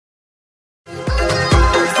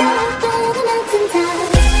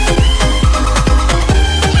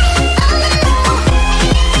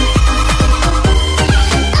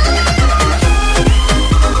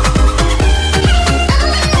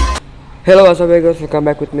Hello WHASSAP guys, welcome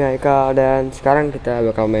back with me Haikal. Dan sekarang kita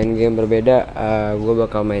bakal main game berbeda. Gue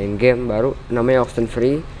bakal main game baru namanya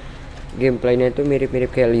OXENFREE. Gameplaynya itu mirip-mirip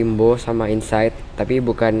kayak Limbo sama Inside, tapi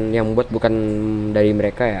bukan yang buat bukan dari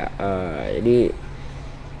mereka ya. Jadi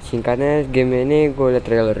singkatnya game ini gue liat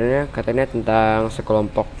trailernya katanya tentang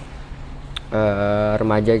sekelompok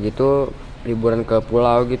remaja gitu liburan ke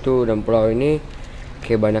pulau gitu, dan pulau ini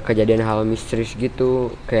kayak banyak kejadian hal misterius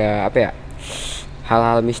gitu, kayak apa ya,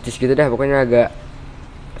 hal-hal mistis gitu dah, pokoknya agak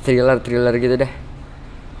thriller gitu dah,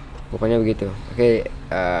 pokoknya begitu. Oke,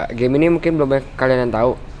 game ini mungkin belum banyak kalian yang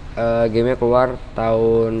tahu. Gamenya keluar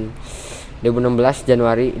tahun 2016,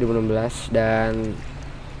 Januari 2016, dan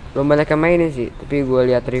belum banyak yang mainin sih, tapi gue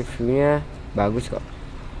lihat reviewnya bagus kok,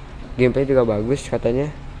 gameplay juga bagus katanya.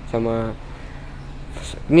 Sama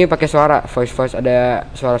ini pakai suara voice, ada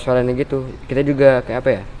suara-suaranya gitu. Kita juga kayak apa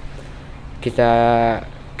ya, kita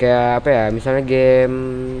kayak apa ya, misalnya game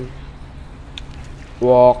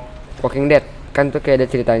Walking Dead kan tuh kayak ada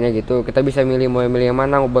ceritanya gitu, kita bisa milih mau milih yang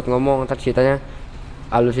mana buat ngomong, ntar ceritanya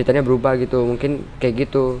alur ceritanya berubah gitu, mungkin kayak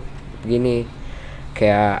gitu begini,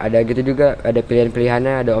 kayak ada gitu juga, ada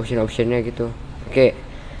pilihan-pilihannya, ada option-optionnya gitu. Oke,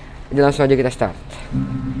 jadi langsung aja kita start.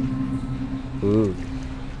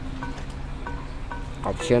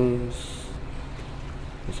 Options,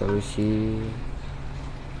 resolusi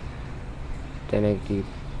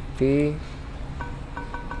 1080p,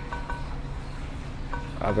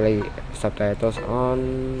 apalagi subtitles on,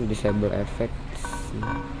 disable effects,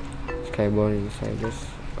 skybound insiders.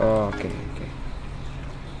 Oke.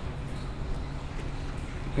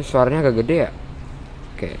 Ini suaranya agak gede ya.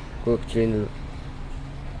 Oke, gue kecilin dulu.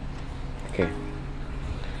 Oke,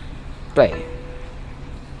 play.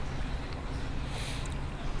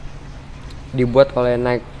 Dibuat oleh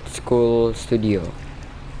Night School Studio.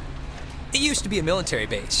 It used to be a military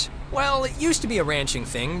base. Well, it used to be a ranching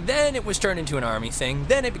thing, then it was turned into an army thing,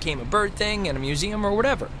 then it became a bird thing and a museum or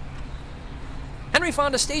whatever. Henry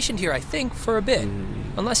Fonda stationed here, I think, for a bit,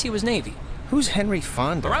 unless he was Navy. Who's Henry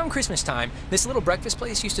Fonda? Around Christmas time, this little breakfast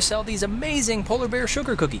place used to sell these amazing polar bear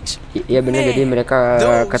sugar cookies. Iya bener, jadi mereka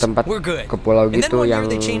ke tempat ke pulau gitu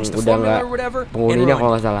yang udah nggak penghuninya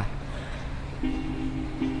kalau nggak salah.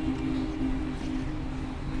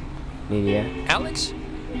 Ini dia. Alex?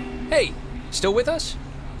 Hey, still with us?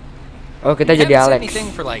 Oh, kita jadi Alex.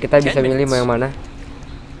 Kita bisa milih mau yang mana.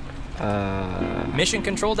 Mission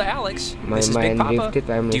control to Alex. My This is Big mind Papa.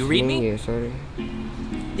 drifted. I'm Do you read listening. me? Yeah, sorry.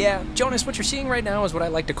 Yeah, Jonas, what you're seeing right now is what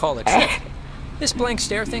I like to call a trick. This blank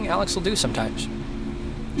stare thing Alex will do sometimes.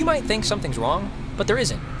 You might think something's wrong, but there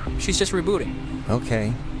isn't. She's just rebooting.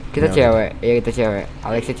 Okay. Kita cewek. Ya, kita cewek.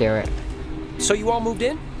 Alexnya cewek. So you all moved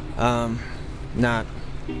in?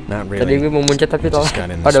 Not really. Tadi gue mau muncul tapi tolak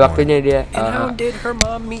pada waktunya dia. And how did her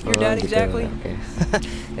mom meet your dad gitu, exactly? Okay.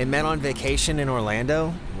 They met on vacation in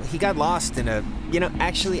Orlando. He got lost in a...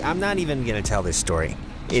 actually, I'm not even gonna tell this story.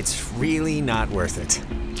 It's really not worth it.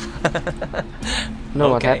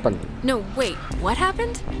 No, what happened? No, wait, what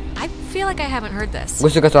happened? I feel like I haven't heard this.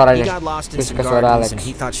 Gue suka suaranya. He got lost in Gue some suka suara gardens Alex. and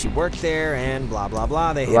he thought she worked there and blah blah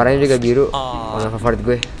blah. They hit Suaranya juga biru. Aw. Warna favorit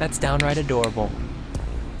gue. That's downright adorable.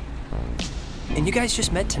 And you guys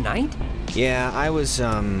just met tonight? Yeah,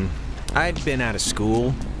 I'd been out of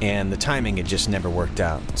school and the timing had just never worked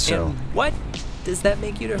out. So And what does that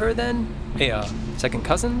make you to her then? A second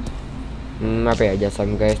cousin? Apa ya,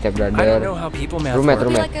 jasam guys, step brother. I don't know how people math Roommate,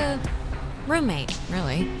 work. Be like a roommate,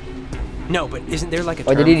 really. No, but isn't there like a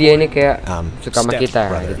Oh, term jadi dia for ini it? kayak suka sama kita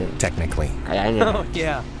brother, gitu. technically. Kayaknya. Oh,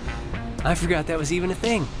 yeah. I forgot that was even a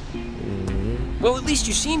thing. Well, at least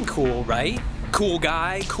you seem cool, right? Cool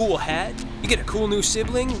guy, cool hat. You get a cool new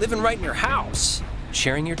sibling living right in your house.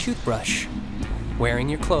 Sharing your toothbrush. Wearing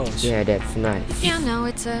your clothes. Yeah, that's nice. Yeah, no,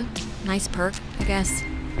 it's a nice perk, I guess.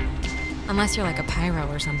 Unless you're like a pyro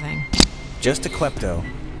or something. Just a klepto,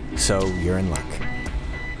 so you're in luck.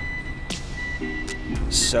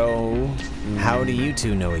 So, how do you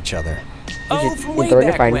two know each other? Oh, from way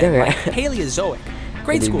Intronya back panjang when, ya. like Paleozoic.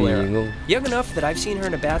 Grade Jadi school era. bingung. Young enough that I've seen her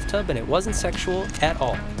in a bathtub and it wasn't sexual at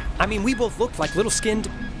all. I mean, we both looked like little skinned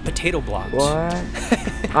potato blobs. What?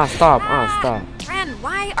 Stop. Ren,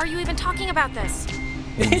 why are you even talking about this?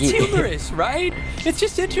 It's humorous, right? It's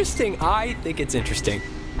just interesting. I think it's interesting.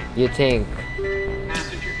 You think?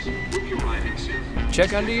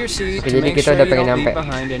 Check under your seat Oke, to jadi make kita sure udah you pengen don't nyampe. leave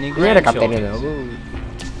behind any Ini ada kaptennya grandchildren.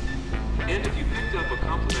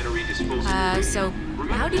 loh. So,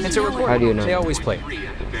 how do you It's a know? How do you recording. know? They always play.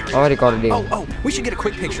 Oh, recording. Oh, we should get a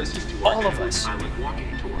quick picture. All of us.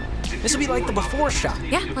 This will be like the before shot.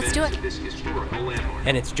 Yeah, let's do it.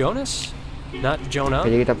 And it's Jonas, not Jonah.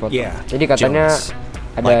 Jadi kita foto. Yeah, Jadi katanya Jonas.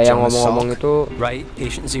 Ada Like yang Jonas ngomong-ngomong Salk. itu Right?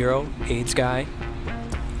 Patient Zero, AIDS guy.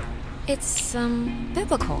 It's,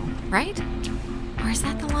 biblical, right? Or is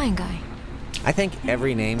that the lion guy? I think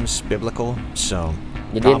every name's biblical, so.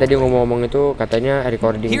 jadi yang tadi probably. ngomong-ngomong itu katanya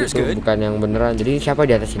recording Here's gitu, good. bukan yang beneran. Jadi siapa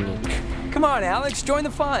di atas ini? Come on, Alex, join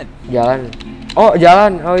the fun. Jalan. Oh,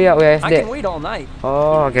 jalan. Oh iya, I WSD. can wait all night.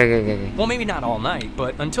 Oh, oke. Well, maybe not all night,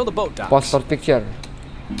 but until the boat docks. Post for picture.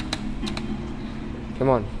 Come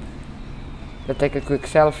on. Let's take a quick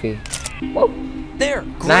selfie. Wow. There,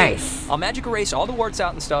 great. Nice. I'll magic erase all the warts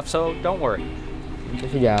out and stuff, so don't worry. Itu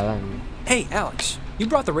sih jalan. Hey, Alex, you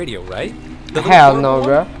brought the radio, right? The little Hell portable no, one?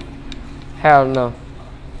 bro. Hell no.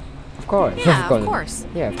 Of course. Yeah, of course.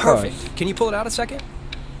 Yeah, of Perfect. course. Can you pull it out a second?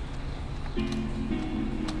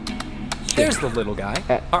 There's the little guy.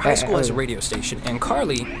 Our high school has a radio station, and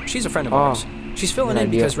Carly, she's a friend of ours. She's filling in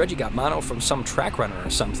idea. because Reggie got mono from some track runner or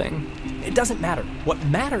something. It doesn't matter. What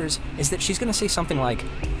matters is that she's gonna say something like,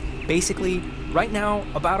 basically, right now,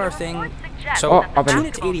 about our thing. So, Oh, apa tune nih?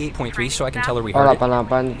 it to 88.3 so I can tell her we Oh, heard it.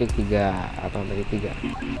 88.3.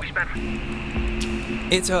 88.3.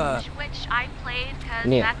 It's which I played because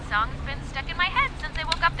Ini ya? that song's been stuck in my head since I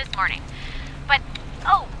woke up this morning. But,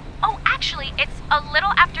 actually, it's a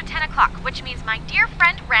little after 10 o'clock, which means my dear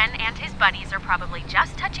friend Ren and his buddies are probably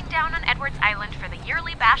just touching down on Edwards Island for the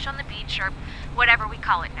yearly bash on the beach, or whatever we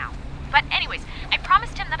call it now. But anyways, I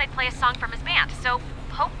promised him that I'd play a song from his band, so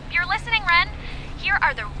hope you're listening, Ren. Here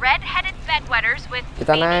are the Red-Headed Bedwetters with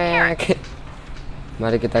Kita Baby Carrot. naik.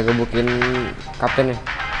 Mari kita gebukin kaptennya.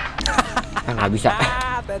 Nggak bisa.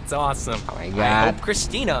 that's awesome. Oh my I God. hope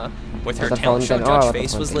Christina, with her Water talent show fountain. Oh, judge water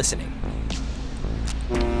face, was fountain. listening.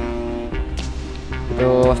 Itu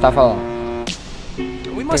Staffel.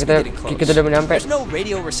 We must be Kita getting close. udah nyampe. There's no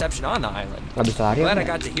radio reception on the island. Nggak bisa lari. Glad I nggak?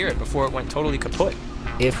 got to hear it before it went totally kaput.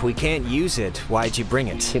 If we can't use it, why'd you bring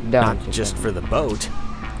it? Sit down, Not sit just down. for the boat.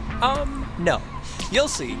 No. You'll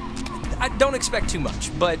see. I don't expect too much,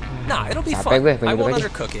 but nah, it'll be Capek fun. gue, I pengen won't lagi.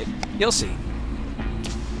 undercook it. You'll see.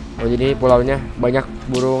 Oh, jadi pulaunya banyak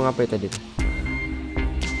burung apa itu tadi?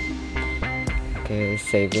 Oke,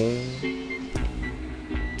 saving.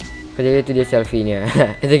 Jadi itu dia selfie-nya.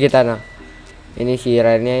 Itu kita nah. Ini si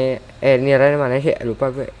Rennya. Ini Ren mana sih? Lupa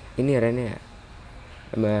gue. Ini Rennya ya.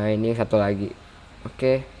 Sama ini satu lagi.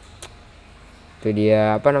 Oke. Itu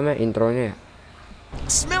dia apa namanya? Intronya ya.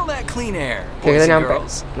 Smell that clean air, Oke, boys kita and nyampe.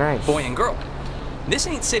 girls. Nice. Boy and girl. This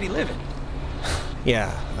ain't city living. Yeah,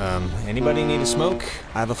 anybody need a smoke?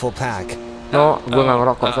 I have a full pack. No, gue nggak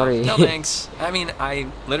ngerokok, sorry. No thanks. I mean, I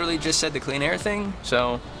literally just said the clean air thing,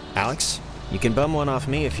 so... Alex, you can bum one off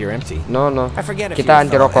me if you're empty. No. I forget if Kita you're a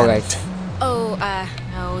anti fellow rokok, addict. guys. Oh,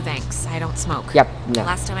 no thanks. I don't smoke. Yap, The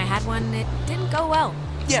nah. last time I had one, it didn't go well.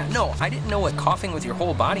 Yeah, no, I didn't know what coughing with your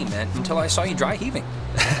whole body meant until I saw you dry heaving.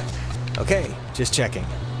 Okay, just checking.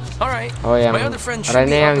 All right. Oh, yang My other friend should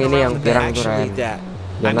be Rennya yang hopping ini around yang the bed. pirang tuh Actually, Ren. that.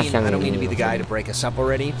 I Jonas mean, yang I don't mean ini. to be the guy to break us up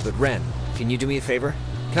already, but Ren, can you do me a favor?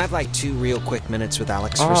 Can I have like 2 real quick minutes with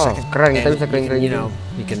Alex for a Oh, second? keren, kita And bisa keliling-keliling. you know,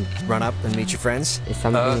 you can run up and meet your friends. Is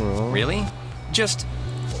something wrong? Really? Just...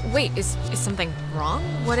 Wait, is something wrong?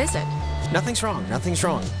 What is it? Nothing's wrong, nothing's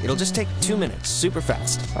wrong. It'll just take 2 minutes, super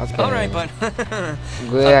fast. Oke. All right, bud.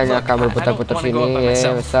 Gue hanya Look, akan I berputar-putar don't wanna go sini out by ya.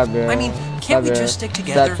 myself. What's up, bro? I mean, can't we What's up, just stick bro?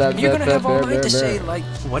 together? What's up, You're gonna have all bro, night to bro, say, bro? like,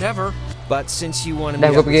 whatever. But since you want to Dah,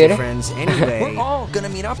 meet gue up with pergi your deh. friends We're anyway, all gonna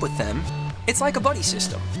meet up with them. It's like a buddy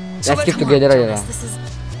system. Let's So let's stick come on. together aja lah. This is.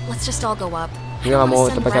 Let's just all go up. Dia nggak mau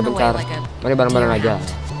Send Ren terpencar-pencar. away like a Mari bareng-bareng aja.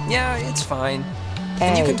 deer Yeah, it's fine.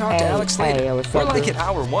 And you can talk to Alex later. what's We're up, like bro? at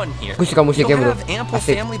hour 1 here. Gue suka musiknya, bro. You'll have ample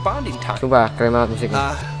Asik. family bonding time. Sumpah, keren banget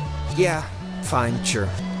musiknya. yeah, fine, sure,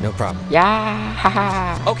 no problem. Ya,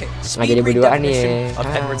 haha. Okay, Nggak jadi speed read berduaan nih definition ya. of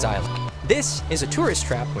Edwards Island. This is a tourist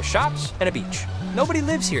trap with shops and a beach. Nobody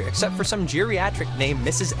lives here except for some geriatric named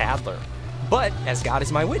Mrs. Adler. But, as God is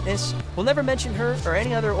my witness, we'll never mention her or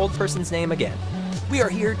any other old person's name again. We are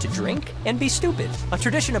here to drink and be stupid, a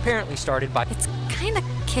tradition apparently started by... It's kind of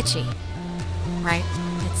kitschy, right?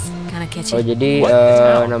 It's kind of kitschy. Oh, jadi What?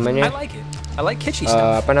 How? I namanya like it. I like kitschy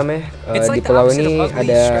stuff. apa namanya? It's Di like the pulau opposite ini of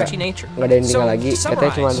ugly, ada scratchy nature. nggak ada yang tinggal So, lagi. to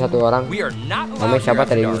Katanya cuma summarize, satu orang. we are not allowed Namanya siapa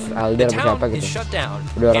here tadi? after Miss dark. Alden The apa siapa town gitu. is shut down,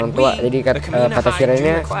 Udah orang and tua. we, Jadi the Kamina kata High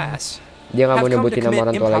Sirennya Junior class, dia nggak mau have come to nyebutin nama commit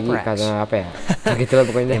orang tua lagi improper acts. karena apa ya? Gitu lah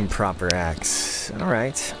pokoknya. Improper acts. All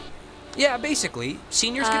right. Yeah, basically,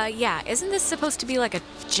 seniors get... Yeah, isn't this supposed to be like a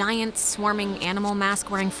giant swarming animal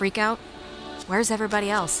mask wearing freakout? Where's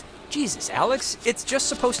everybody else? Jesus, Alex, it's just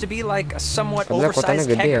supposed to be like a somewhat Sebenarnya kotanya oversized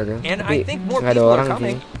gede ya, kegger, kan? and Tapi I think more nggak ada people are orang di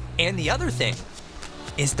coming. sini. And the other thing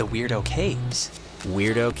is the weirdo caves.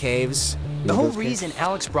 Weirdo caves? The whole Weirdo caves? reason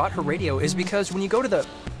Alex brought her radio is because when you go to the...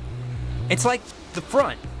 It's like the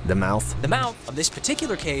front. The mouth? The mouth of this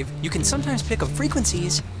particular cave, you can sometimes pick up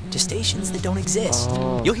frequencies to stations that don't exist.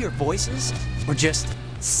 You'll hear voices or just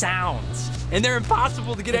sounds, and they're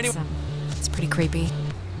impossible to get anywhere. It's pretty creepy.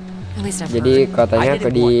 At least I've Jadi heard. katanya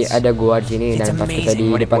ada gua di sini, dan pas kita di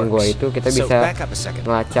depan gua itu kita bisa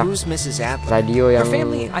ngelacak radio yang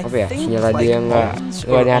apa ya, sinyal radio yang nggak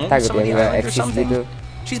nyata gitu, yang nggak eksis gitu.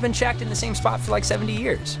 She's been shacked in the same spot for like 70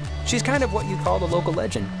 years. She's kind of what you'd call the local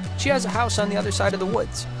legend. She has a house on the other side of the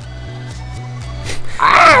woods.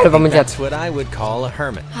 That's what I would call a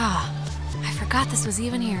hermit. Ah, I forgot this was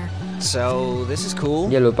even here. So this is cool.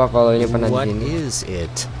 Dia lupa kalau ini pernah di What sini. is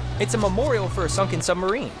it? It's a memorial for a sunken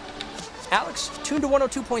submarine. Alex, tune to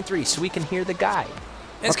 102.3 so we can hear the guide.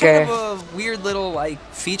 It's kind of a weird little like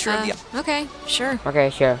feature of the. Okay, sure. Oke,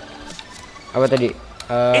 sure. Apa tadi?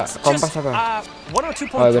 Kompas apa?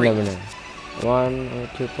 102.3. Oh, benar-benar.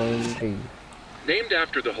 102.3. Named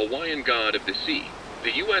after the Hawaiian god of the sea,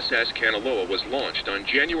 the USS Kanaloa was launched on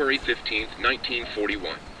January 15,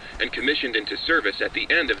 1941, and commissioned into service at the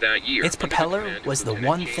end of that year. Its propeller was the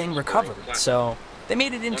one thing recovered, so they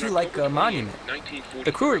made it into like a monument.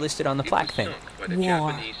 The crew are listed on the plaque thing.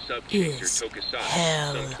 War is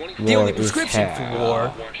hell. The only prescription for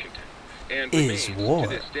war is war.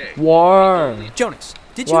 War. Jonas,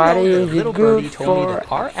 did you know that little birdie told me that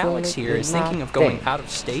our Alex here is thinking of going out of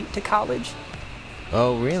state to college?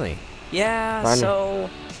 Oh, really? Yeah, so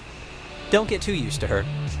don't get too used to her.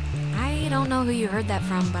 I don't know who you heard that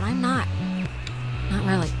from, but I'm not. Not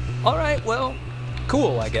really. All right, well,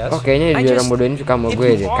 cool, I guess. Oh, kayaknya dia orang bodoh ini suka sama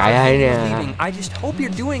gue deh, kayaknya. I just hope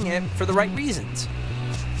you're doing it for the right reasons.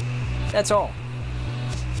 That's all.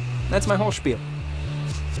 That's my whole spiel.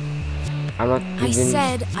 I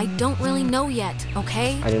said I don't really know yet,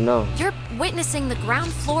 okay? I don't know. You're witnessing the ground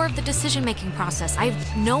floor of the decision-making process. I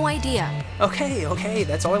have no idea. Okay,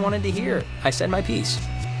 that's all I wanted to hear. I said my piece.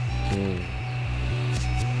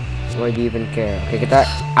 Why do you even care? Oke, kita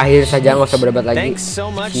akhir saja, nggak usah berdebat lagi. Thanks so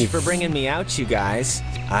much for bringing me out, you guys.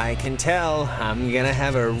 I can tell I'm gonna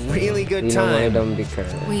have a really good time. Don't bicker.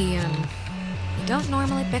 We don't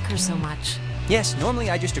normally bicker so much. Yes, normally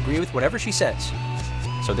I just agree with whatever she says.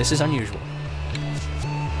 So this is unusual.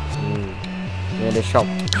 Ini ada shop.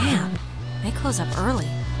 Man, they close up early.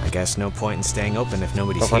 I guess no point in staying open if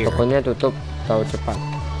nobody's here. Toko-tokonya tutup tahu cepat.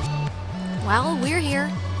 Well, we're here.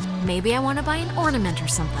 Maybe I want to buy an ornament or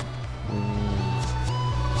something.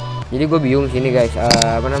 Jadi gue bingung sini guys,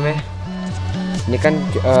 apa namanya? Ini kan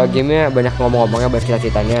gamenya banyak ngomong-ngomongnya,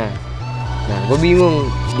 bercerita-ceritanya. Nah, gue bingung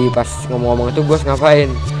di pas ngomong-ngomong itu gue harus ngapain?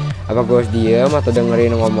 Apa gue harus diem atau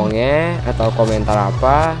dengerin ngomongnya atau komentar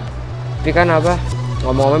apa? Tapi kan apa?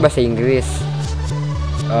 Ngomong-ngomongnya bahasa Inggris.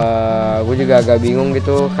 Gue juga agak bingung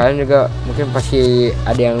gitu. Kalian juga mungkin pasti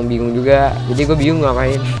ada yang bingung juga. Jadi gue bingung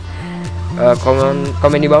ngapain.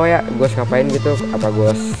 Komen di bawah ya, gue harus ngapain gitu. Apa gue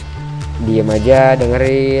harus diem aja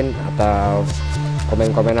dengerin atau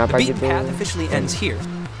komen-komen apa gitu. The beaten path officially ends here.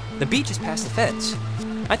 The beach is past the fence.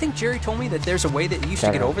 I think Jerry told me that there's a way that you used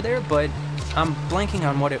to get over there, but I'm blanking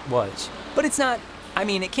on what it was. But it's not, I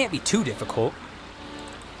mean, it can't be too difficult.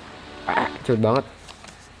 Cepet banget.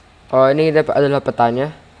 Oh, ini adalah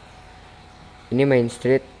petanya. Ini Main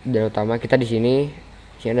Street, jalan utama. Kita di sini.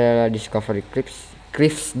 Sini adalah Discovery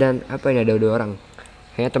Cliffs dan apa ini, ada 2 orang.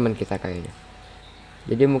 Kayaknya teman kita kayaknya.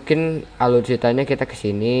 Jadi mungkin alur ceritanya kita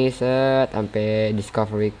kesini sampai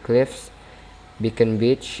Discovery Cliffs, Beacon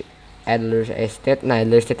Beach, Adler's Estate. Nah,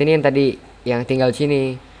 Adler's Estate ini yang tadi yang tinggal di sini.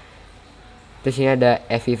 Terus ini ada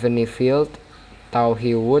Evany Field,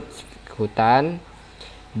 Tauhi Woods, hutan,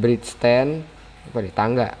 Bridge Stand, apa nih,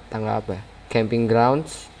 tangga apa? Camping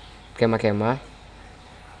Grounds, kemah-kemah,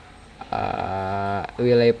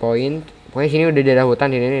 Wiley Point. Pokoknya sini udah daerah hutan,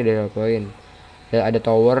 ini daerah point. Ada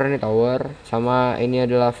tower, sama ini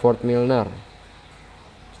adalah Fort Milner.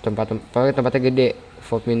 Tempatnya gede.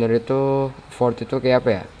 Fort itu kayak apa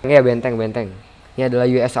ya? Ini ya benteng. Ini adalah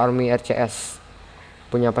US Army RCS,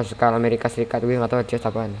 punya pasukan Amerika Serikat. Gue nggak tahu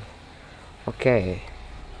RCS apaan. Oke.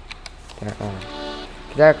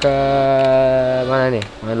 Kita ke mana nih?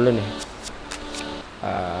 Mana dulu nih?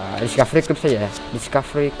 Discovery Cliffs saja.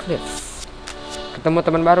 Discovery Cliffs. Ketemu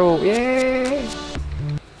teman baru. Yeay.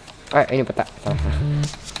 Ini peta. Salah.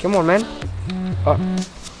 Come on, man. Oh,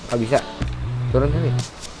 nggak bisa. Turun kali.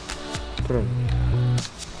 Turun.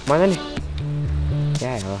 Mana nih?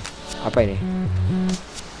 Ya Allah. Apa ini?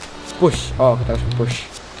 Push. Oh, kita harus push.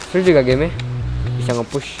 Terus juga game-nya bisa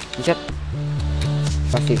nge-push. Pencet.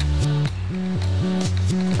 Pasti.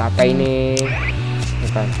 Apa ini?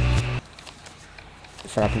 Bukan.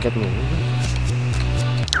 Salah pencet nih.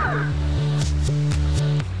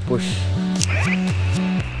 Push.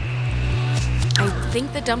 I think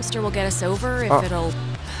the dumpster will get us over if Oh. it'll...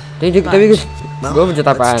 Tapi Well, gue mencet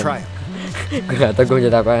let's apaan? try it. Gue gak tau gue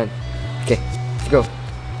mencet apaan. Oke, let's go.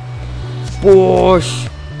 Push.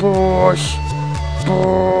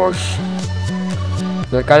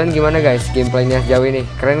 Menurut kalian gimana guys gameplaynya sejauh ini?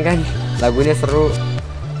 Keren kan? Lagunya seru.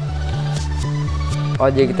 Oh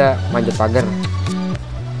jadi kita manjat pagar.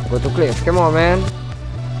 Go to cliff, come on man.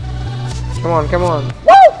 Come on.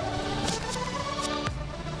 Woo!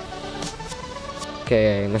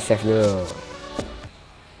 Oke, nge-save dulu.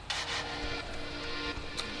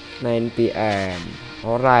 9 p.m.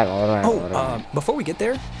 Alright. Before we get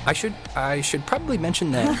there, I should probably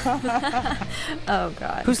mention that. Oh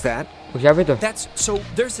god. Who's that? Siapa itu?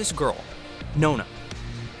 There's this girl, Nona.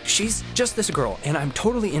 She's just this girl, and I'm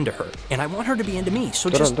totally into her, and I want her to be into me. So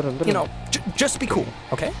Turun. you know, just be cool,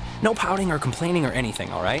 okay? No pouting or complaining or anything,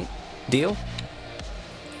 all right? Deal?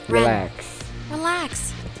 Relax.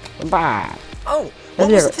 Tempat. Oh, what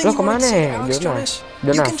was the thing you wanted to say, Alex Jonas.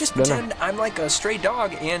 Jonas? You can just pretend I'm like a stray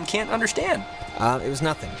dog and can't understand. It was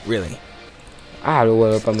nothing, really. Lu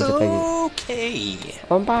lupa mencet lagi. Okay.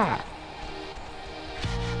 Lompat.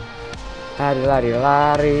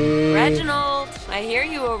 Lari. Reginald, I hear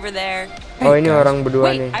you over there. Oh ini orang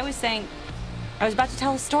berdua nih. Wait, I was about to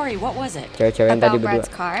tell a story. What was it? Cewek-cewek yang tadi About berdua. Brad's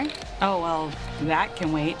car? Oh, well, that can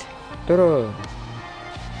wait. Turun.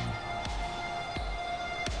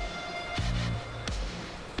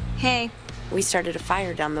 Hey. We started a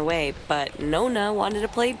fire down the way, but Nona wanted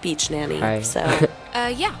to play beach nanny, Hi. so...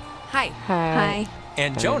 yeah. Hi. Hi.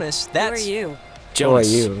 And Jonas, Who that's are you? Who are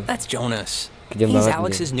Jonas. you? That's Jonas. Kejam He's banget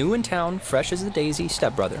Alex's new in town, fresh as a daisy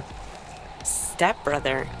stepbrother.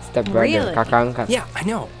 Stepbrother. Step brother, Really? kakak angkat. Yeah, I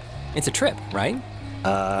know. It's a trip, right?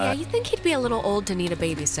 Yeah, you'd think he'd be a little old to need a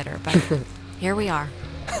babysitter, but here we are.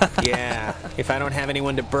 Yeah, if I don't have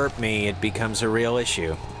anyone to burp me, it becomes a real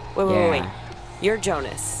issue. Wait. You're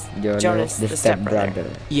Jonas. Jonas, the stepbrother.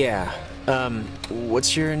 Yeah,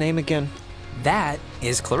 what's your name again? That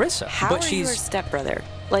is Clarissa. How but are you her she's stepbrother?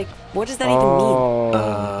 Like, what does that even mean?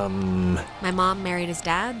 Oh. My mom married his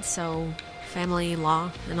dad, so family law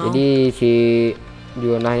and all. Jadi si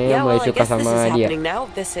Jonahnya Yeah, well, mulai I suka guess this is sama dia. happening now.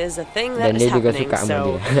 This is a thing that Dan is dia juga happening, suka sama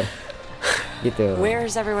so... dia. Gitu.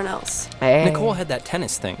 Where's everyone else? Nicole had that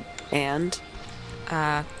tennis thing. And?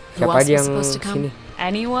 Who Siapa else dia was yang supposed to come? sini?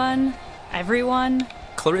 Anyone? Everyone?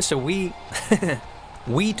 Clarissa, we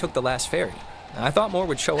took the last ferry. I thought more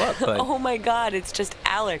would show up, but Oh my god, it's just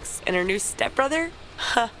Alex and her new stepbrother?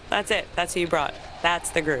 Huh, that's it. That's who you brought.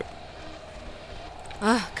 That's the group.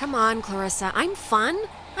 Come on, Clarissa. I'm fun.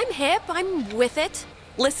 I'm hip. I'm with it.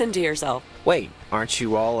 Listen to yourself. Wait, aren't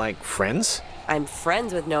you all like friends? I'm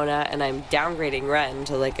friends with Nona and I'm downgrading Ren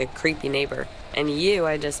to like a creepy neighbor. And you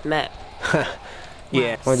I just met.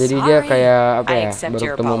 Yeah. Oh jadi dia Sorry. kayak apa I ya? accept Baru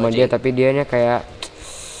your ketemu sama dia apology. tapi dianya kayak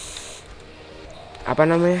apa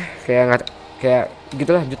namanya? Kayak nggak kayak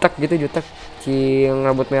gitulah jutek si yang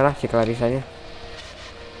rambut merah si Clarissanya.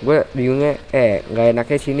 Gue bingungnya nggak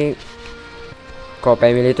enaknya sini kok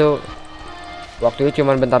family itu waktu itu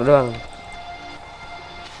cuman bentar doang.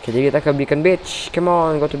 Jadi kita ke Beacon Beach. Come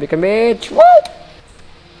on, go to Beacon Beach. Woo!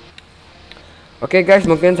 Oke guys,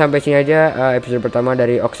 mungkin sampai sini aja episode pertama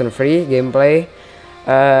dari OXENFREE gameplay.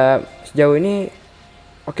 Sejauh ini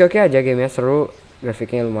oke aja gamenya, seru,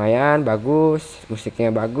 grafiknya lumayan bagus, musiknya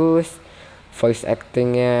bagus, voice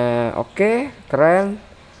actingnya oke, keren.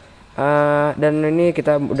 Dan ini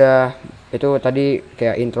kita udah itu tadi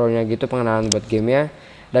kayak intronya gitu, pengenalan buat gamenya.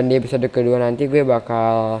 Dan di episode kedua nanti gue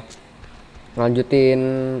bakal lanjutin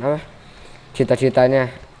apa cita-citanya,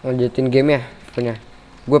 lanjutin gamenya punya.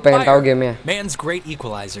 Gue pengen tahu gamenya. man's great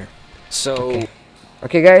equalizer. So,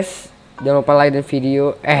 Oke guys, jangan lupa like dan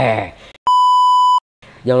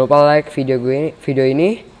jangan lupa like video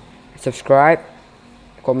ini, subscribe,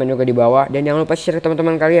 komen juga di bawah, dan jangan lupa share ke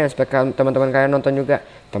teman-teman kalian supaya teman-teman kalian nonton juga.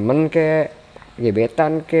 Temen ke,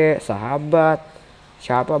 gebetan ke, sahabat,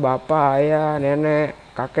 siapa, bapak, ayah, nenek,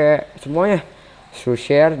 kakek, semuanya suruh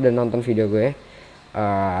share dan nonton video gue.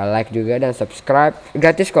 Like juga dan subscribe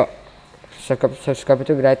gratis kok. Subscribe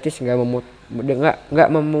itu gratis, nggak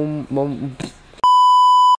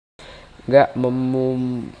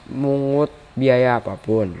memungut biaya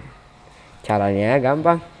apapun. Caranya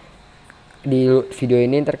gampang. Di video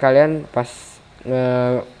ini ntar kalian pas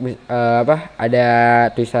ada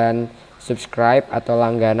tulisan subscribe atau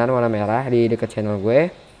langganan warna merah di dekat channel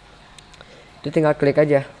gue. Itu tinggal klik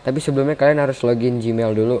aja. Tapi sebelumnya kalian harus login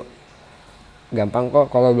Gmail dulu. Gampang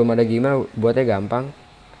kok, kalau belum ada Gmail buatnya gampang.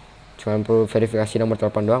 Cuma perlu verifikasi nomor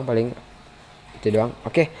telepon doang paling. Itu doang.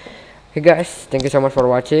 Oke guys, thank you so much for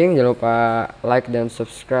watching. Jangan lupa like dan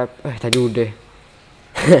subscribe. Tadi udah.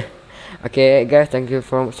 Oke guys, thank you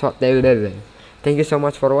so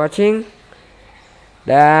much for watching.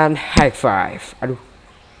 Dan high five. Aduh.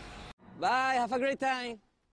 Bye, have a great time.